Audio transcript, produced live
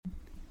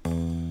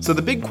So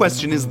the big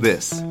question is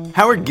this: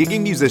 how are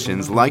gigging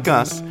musicians like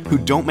us, who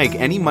don't make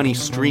any money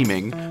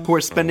streaming, who are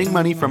spending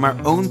money from our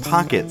own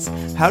pockets,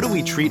 how do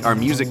we treat our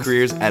music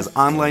careers as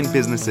online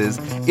businesses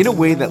in a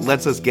way that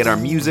lets us get our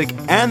music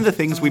and the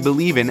things we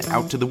believe in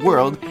out to the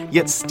world,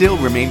 yet still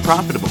remain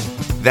profitable?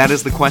 That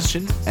is the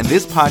question, and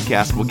this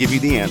podcast will give you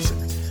the answer.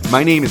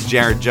 My name is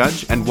Jared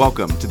Judge, and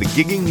welcome to the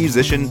Gigging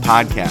Musician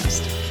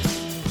Podcast.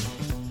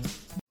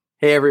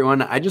 Hey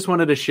everyone, I just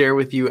wanted to share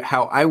with you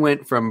how I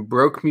went from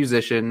broke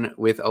musician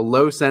with a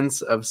low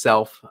sense of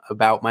self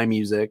about my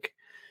music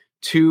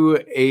to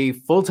a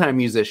full-time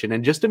musician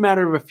in just a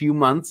matter of a few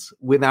months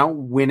without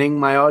winning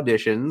my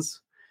auditions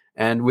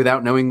and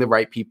without knowing the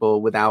right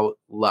people, without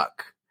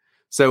luck.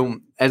 So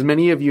as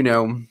many of you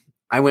know,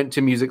 I went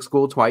to music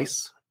school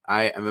twice.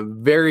 I am a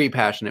very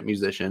passionate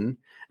musician,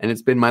 and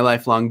it's been my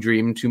lifelong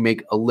dream to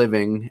make a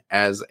living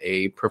as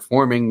a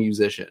performing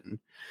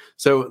musician.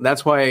 So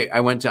that's why I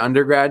went to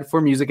undergrad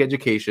for music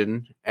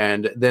education,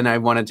 and then I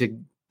wanted to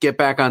get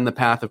back on the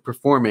path of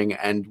performing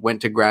and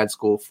went to grad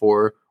school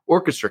for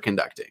orchestra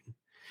conducting.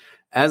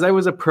 As I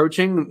was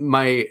approaching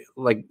my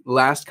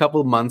last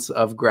couple months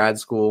of grad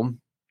school,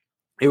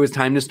 it was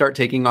time to start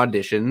taking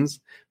auditions,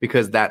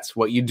 because that's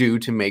what you do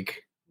to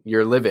make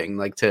your living,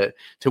 to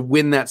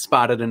win that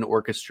spot at an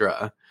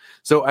orchestra.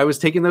 So I was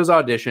taking those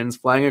auditions,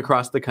 flying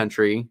across the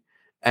country.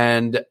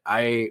 And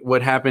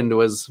what happened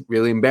was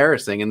really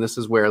embarrassing. And this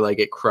is where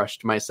it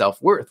crushed my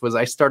self-worth, was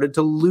I started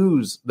to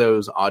lose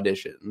those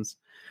auditions.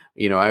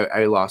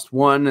 I lost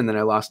one, and then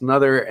I lost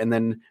another. And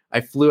then I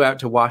flew out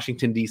to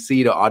Washington,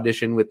 D.C. to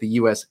audition with the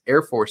U.S.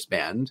 Air Force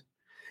Band.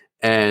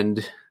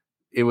 And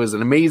it was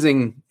an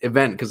amazing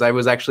event because I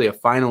was actually a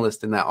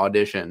finalist in that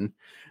audition,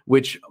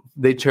 which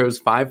they chose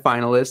 5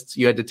 finalists.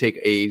 You had to take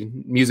a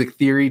music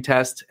theory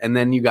test, and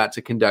then you got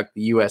to conduct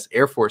the U.S.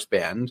 Air Force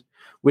Band,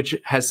 which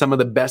has some of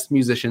the best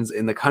musicians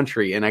in the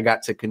country, and I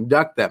got to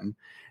conduct them.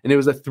 And it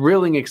was a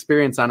thrilling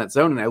experience on its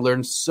own, and I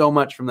learned so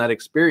much from that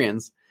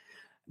experience.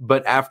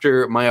 But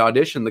after my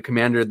audition, the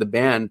commander of the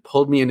band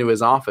pulled me into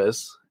his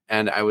office,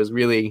 and I was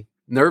really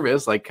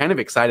nervous, kind of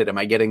excited, am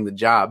I getting the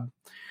job?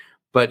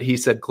 But he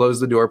said, "Close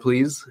the door,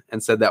 please,"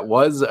 and said, "That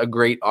was a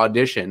great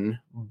audition,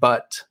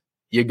 but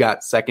you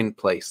got second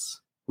place.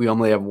 We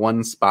only have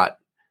one spot,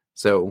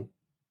 so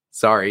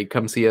sorry,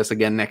 come see us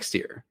again next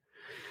year."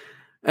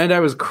 And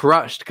I was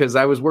crushed because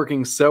I was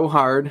working so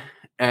hard,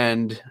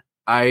 and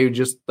I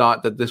just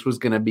thought that this was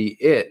going to be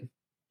it.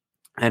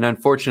 And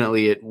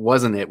unfortunately, it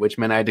wasn't it, which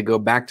meant I had to go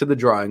back to the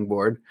drawing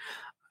board.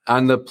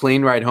 On the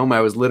plane ride home,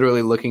 I was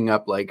literally looking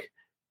up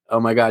oh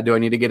my God, do I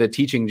need to get a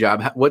teaching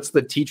job? What's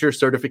the teacher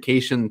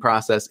certification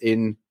process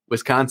in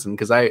Wisconsin?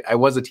 Because I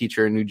was a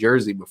teacher in New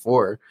Jersey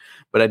before,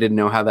 but I didn't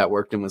know how that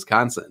worked in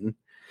Wisconsin.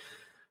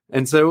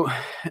 And so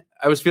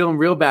I was feeling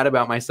real bad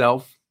about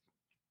myself.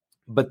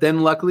 But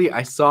then luckily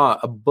I saw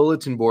a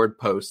bulletin board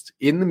post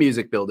in the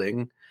music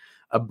building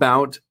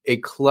about a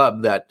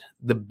club that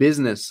the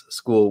business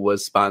school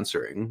was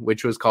sponsoring,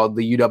 which was called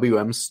the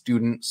UWM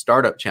Student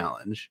Startup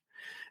Challenge.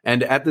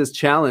 And at this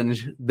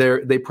challenge,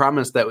 they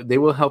promised that they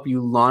will help you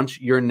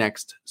launch your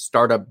next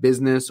startup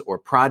business or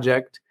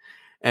project.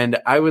 And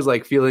I was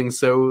feeling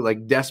so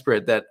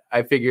desperate that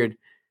I figured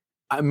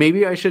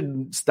maybe I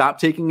should stop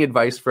taking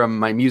advice from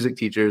my music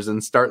teachers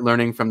and start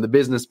learning from the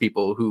business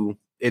people who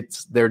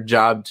it's their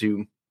job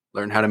to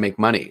learn how to make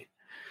money.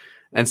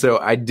 And so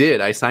I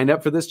did. I signed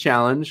up for this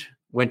challenge,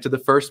 went to the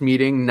first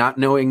meeting, not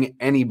knowing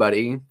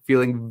anybody,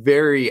 feeling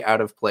very out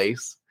of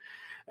place.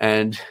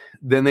 And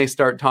then they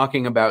start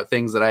talking about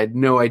things that I had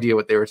no idea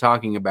what they were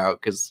talking about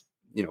because,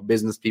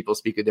 business people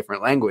speak a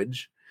different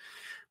language.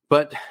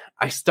 But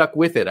I stuck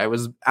with it. I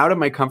was out of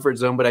my comfort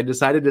zone, but I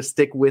decided to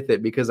stick with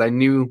it because I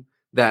knew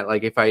that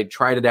if I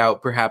tried it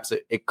out, perhaps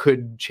it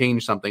could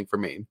change something for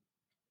me.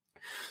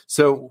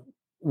 So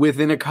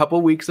within a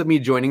couple weeks of me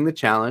joining the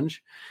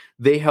challenge,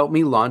 they helped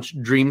me launch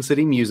Dream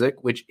City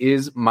Music, which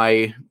is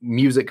my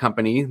music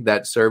company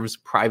that serves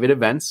private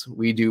events.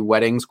 We do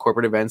weddings,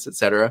 corporate events,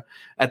 etc.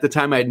 At the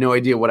time, I had no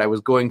idea what I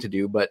was going to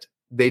do, but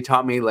they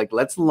taught me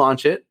let's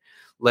launch it.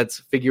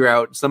 Let's figure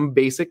out some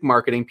basic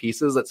marketing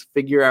pieces. Let's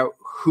figure out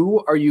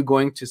who are you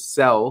going to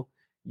sell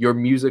your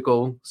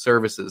musical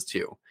services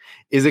to.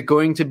 Is it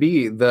going to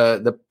be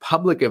the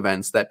public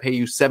events that pay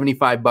you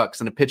 $75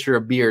 and a pitcher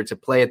of beer to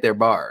play at their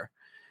bar?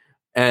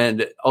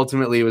 And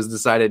ultimately it was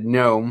decided,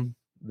 no,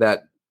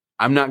 that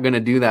I'm not going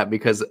to do that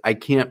because I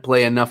can't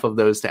play enough of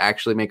those to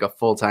actually make a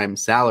full-time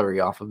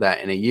salary off of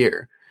that in a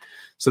year.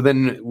 So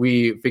then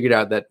we figured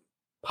out that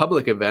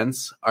public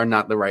events are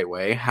not the right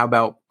way. How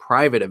about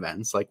private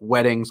events like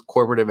weddings,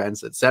 corporate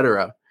events,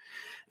 etc.?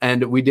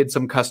 And we did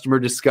some customer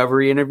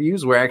discovery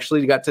interviews where I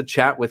actually got to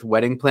chat with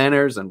wedding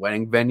planners and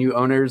wedding venue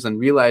owners and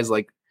realize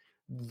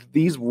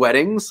these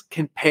weddings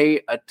can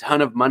pay a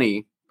ton of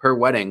money per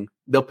wedding.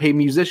 They'll pay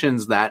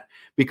musicians that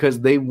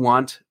because they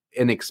want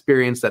an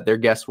experience that their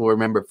guests will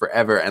remember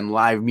forever, and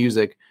live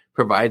music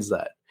provides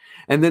that.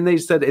 And then they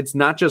said it's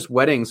not just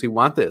weddings who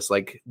want this.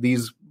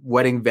 These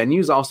wedding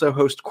venues also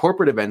host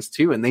corporate events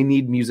too, and they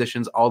need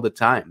musicians all the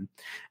time.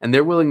 And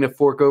they're willing to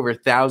fork over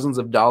thousands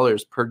of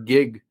dollars per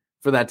gig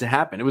for that to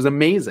happen. It was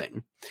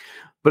amazing.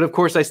 But of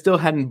course, I still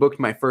hadn't booked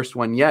my first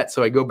one yet.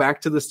 So I go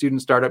back to the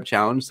Student Startup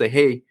Challenge, say,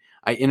 hey,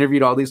 I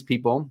interviewed all these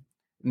people.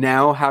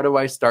 Now, how do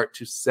I start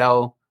to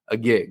sell a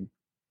gig?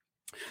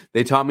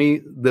 They taught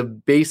me the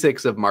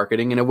basics of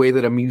marketing in a way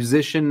that a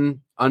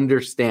musician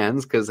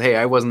understands because, hey,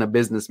 I wasn't a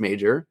business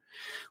major.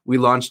 We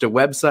launched a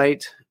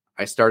website.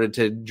 I started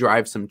to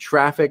drive some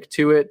traffic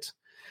to it.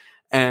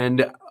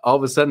 And all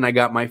of a sudden, I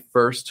got my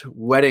first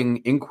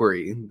wedding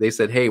inquiry. They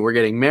said, hey, we're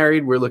getting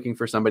married. We're looking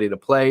for somebody to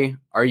play.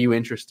 Are you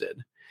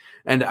interested?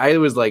 And I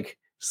was like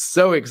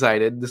so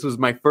excited. This was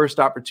my first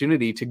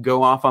opportunity to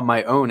go off on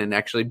my own and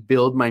actually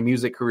build my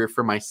music career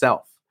for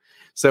myself.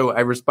 So I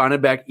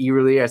responded back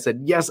eagerly. I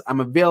said, yes, I'm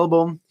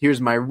available. Here's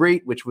my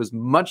rate, which was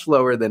much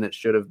lower than it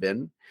should have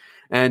been.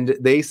 And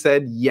they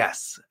said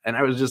yes. And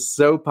I was just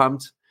so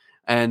pumped.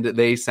 And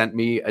they sent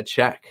me a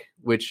check,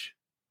 which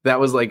that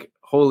was like,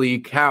 holy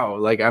cow.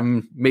 Like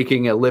I'm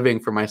making a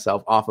living for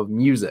myself off of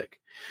music.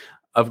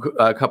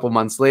 A couple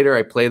months later,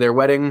 I play their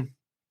wedding.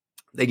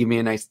 They give me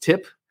a nice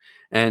tip.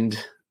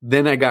 And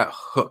then I got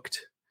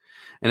hooked.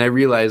 And I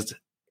realized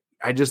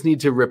I just need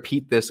to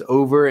repeat this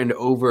over and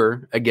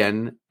over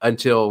again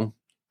until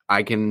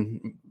I can,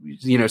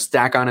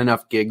 stack on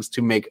enough gigs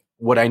to make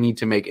what I need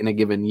to make in a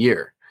given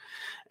year.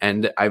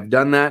 And I've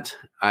done that.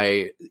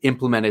 I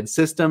implemented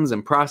systems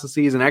and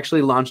processes and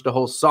actually launched a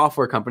whole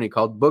software company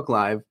called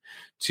BookLive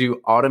to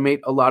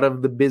automate a lot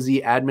of the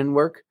busy admin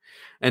work.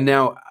 And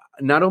now,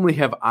 not only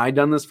have I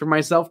done this for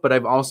myself, but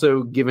I've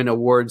also given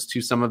awards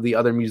to some of the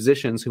other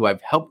musicians who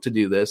I've helped to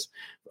do this.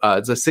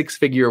 It's a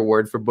 6-figure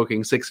award for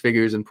booking 6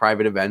 figures in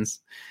private events.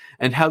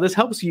 And how this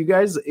helps you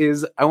guys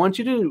is I want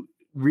you to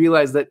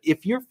realize that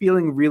if you're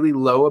feeling really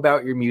low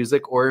about your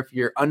music, or if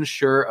you're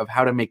unsure of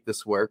how to make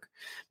this work,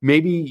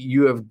 maybe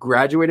you have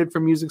graduated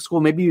from music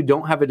school, maybe you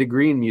don't have a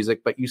degree in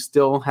music, but you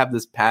still have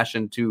this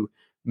passion to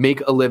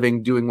make a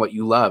living doing what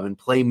you love and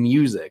play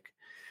music.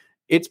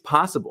 It's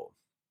possible.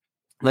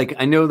 Like,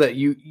 I know that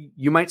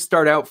you might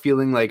start out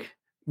feeling like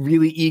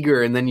really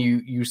eager, and then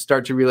you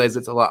start to realize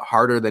it's a lot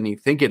harder than you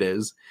think it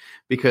is,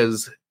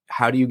 because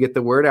how do you get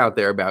the word out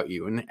there about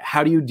you? And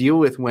how do you deal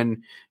with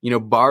when,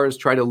 bars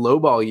try to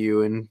lowball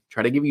you and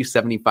try to give you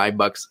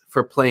 $75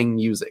 for playing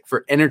music,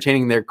 for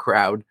entertaining their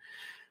crowd?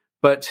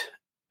 But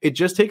it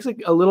just takes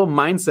a little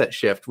mindset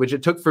shift, which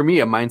it took for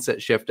me, a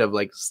mindset shift of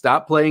like,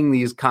 stop playing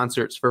these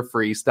concerts for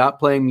free, stop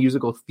playing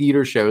musical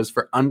theater shows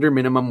for under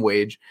minimum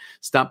wage,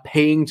 stop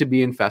paying to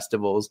be in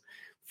festivals,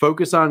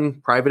 focus on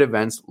private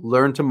events,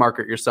 learn to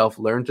market yourself,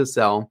 learn to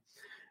sell.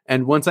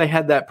 And once I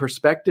had that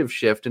perspective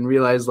shift and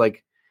realized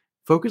like,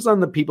 focus on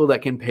the people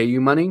that can pay you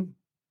money,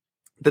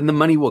 then the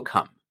money will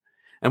come.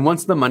 And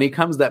once the money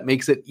comes, that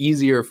makes it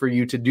easier for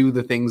you to do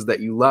the things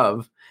that you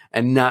love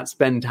and not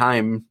spend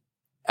time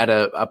at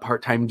a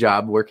part-time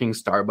job working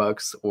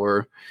Starbucks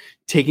or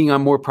taking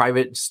on more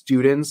private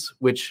students,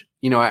 which,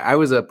 I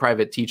was a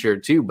private teacher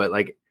too, but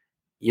like,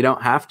 you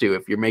don't have to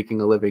if you're making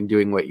a living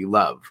doing what you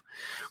love,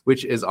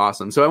 which is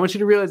awesome. So I want you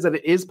to realize that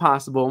it is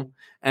possible.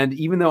 And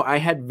even though I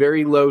had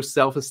very low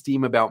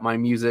self-esteem about my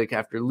music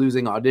after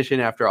losing audition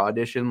after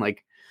audition,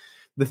 like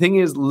the thing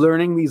is,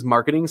 learning these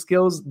marketing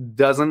skills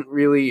doesn't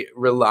really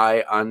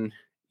rely on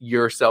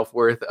your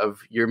self-worth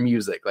of your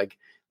music. Like,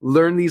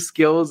 learn these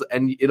skills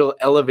and it'll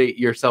elevate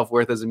your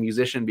self-worth as a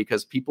musician,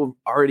 because people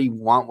already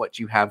want what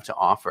you have to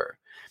offer.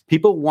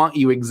 People want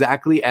you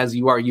exactly as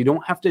you are. You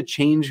don't have to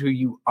change who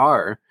you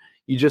are.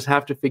 You just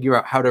have to figure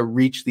out how to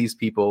reach these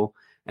people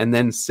and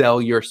then sell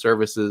your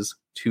services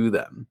to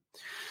them.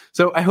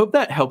 So I hope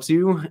that helps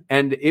you.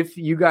 And if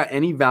you got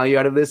any value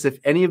out of this, if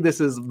any of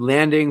this is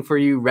landing for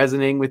you,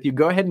 resonating with you,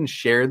 go ahead and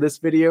share this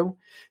video.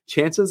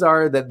 Chances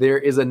are that there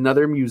is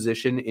another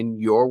musician in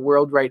your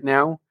world right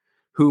now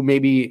who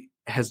maybe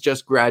has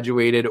just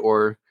graduated,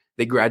 or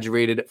they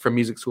graduated from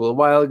music school a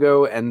while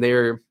ago, and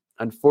they're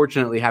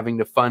unfortunately having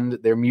to fund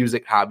their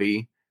music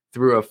hobby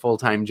through a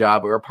full-time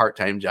job or a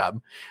part-time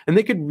job. And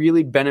they could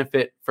really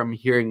benefit from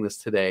hearing this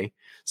today.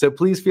 So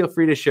please feel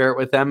free to share it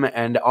with them,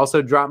 and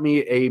also drop me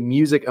a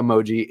music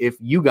emoji if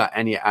you got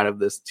any out of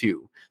this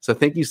too. So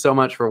thank you so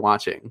much for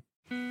watching.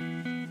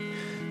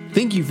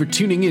 Thank you for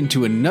tuning in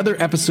to another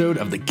episode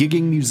of the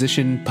Gigging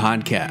Musician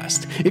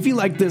Podcast. If you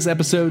liked this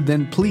episode,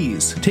 then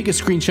please take a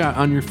screenshot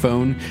on your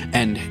phone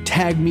and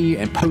tag me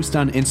and post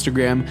on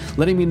Instagram,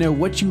 letting me know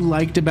what you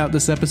liked about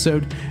this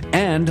episode,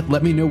 and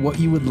let me know what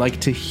you would like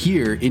to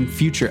hear in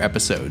future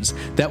episodes.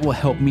 That will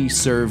help me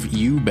serve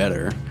you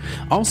better.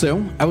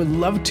 Also, I would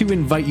love to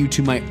invite you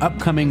to my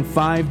upcoming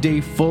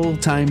 5-day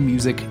full-time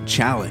music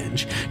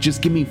challenge.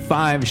 Just give me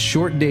 5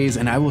 short days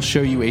and I will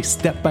show you a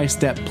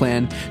step-by-step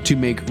plan to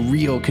make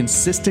real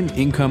consistent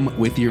income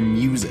with your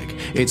music.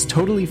 It's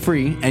totally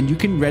free, and you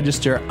can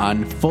register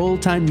on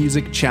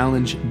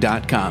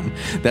fulltimemusicchallenge.com.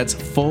 That's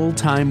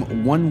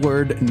fulltime, one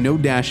word, no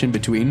dash in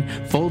between,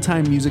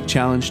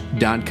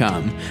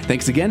 fulltimemusicchallenge.com.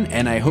 Thanks again,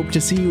 and I hope to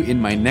see you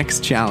in my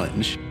next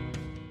challenge.